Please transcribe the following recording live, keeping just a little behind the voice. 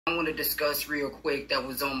I want to discuss real quick that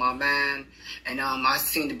was on my mind, and I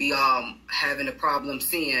seem to be having a problem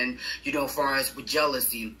seeing, as far as with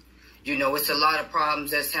jealousy. It's a lot of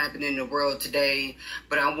problems that's happening in the world today,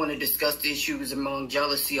 but I want to discuss the issues among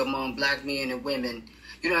jealousy among black men and women.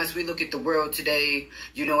 As we look at the world today,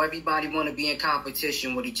 everybody want to be in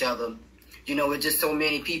competition with each other. It's just so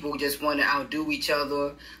many people just want to outdo each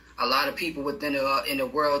other. A lot of people within in the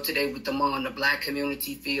world today, among the black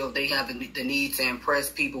community, feel they have the need to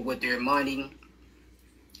impress people with their money,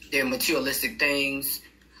 their materialistic things.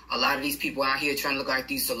 A lot of these people out here trying to look like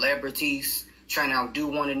these celebrities, trying to outdo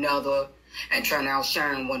one another and trying to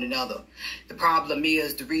outshine one another. The problem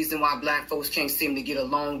is the reason why black folks can't seem to get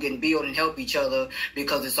along and build and help each other,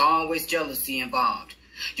 because it's always jealousy involved.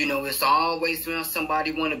 It's always when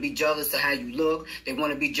somebody want to be jealous of how you look. They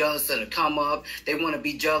want to be jealous of the come up. They want to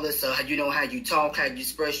be jealous of how you talk, how you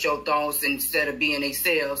express your thoughts. Instead of being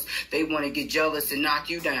themselves, they want to get jealous and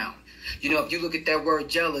knock you down. If you look at that word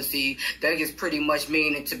jealousy, that is pretty much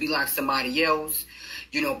meaning to be like somebody else.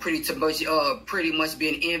 Pretty much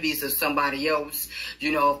being envious of somebody else.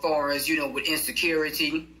 As far as with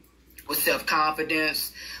insecurity, with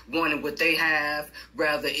self-confidence, wanting what they have,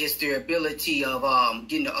 rather it's their ability of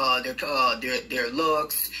their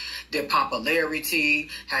looks, their popularity,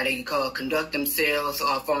 how they conduct themselves,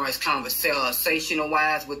 as far as conversational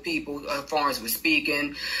wise with people, as far as with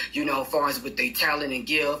speaking, as far as with their talent and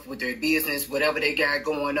gift, with their business, whatever they got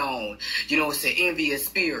going on. It's an envious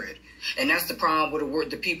spirit. And that's the problem with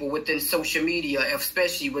the people within social media,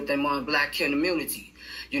 especially within the black community,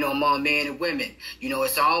 among men and women.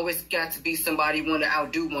 It's always got to be somebody want to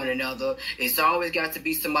outdo one another. It's always got to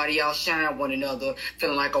be somebody outshine one another,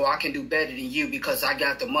 feeling like, oh, I can do better than you because I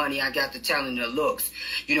got the money, I got the talent and the looks.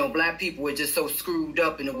 Black people are just so screwed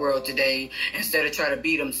up in the world today. Instead of trying to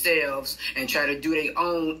be themselves and try to do their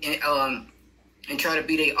own and try to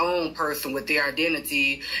be their own person with their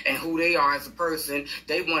identity and who they are as a person,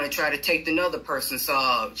 they want to try to take another person's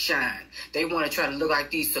shine. They want to try to look like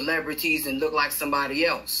these celebrities and look like somebody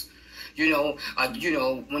else.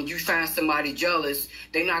 When you find somebody jealous,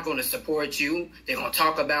 they're not going to support you. They're going to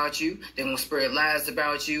talk about you. They're going to spread lies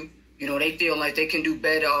about you. They feel like they can do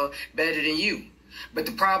better than you. But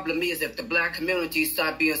the problem is, if the black community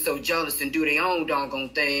stop being so jealous and do their own doggone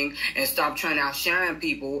thing and stop trying to outshine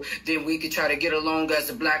people, then we could try to get along as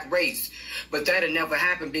a black race. But that'll never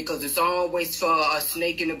happen, because it's always for a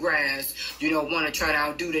snake in the grass, want to try to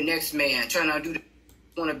outdo the next man,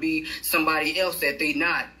 want to be somebody else that they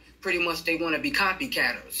not. Pretty much they want to be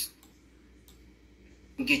copycatters.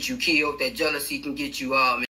 Get you killed. That jealousy can get you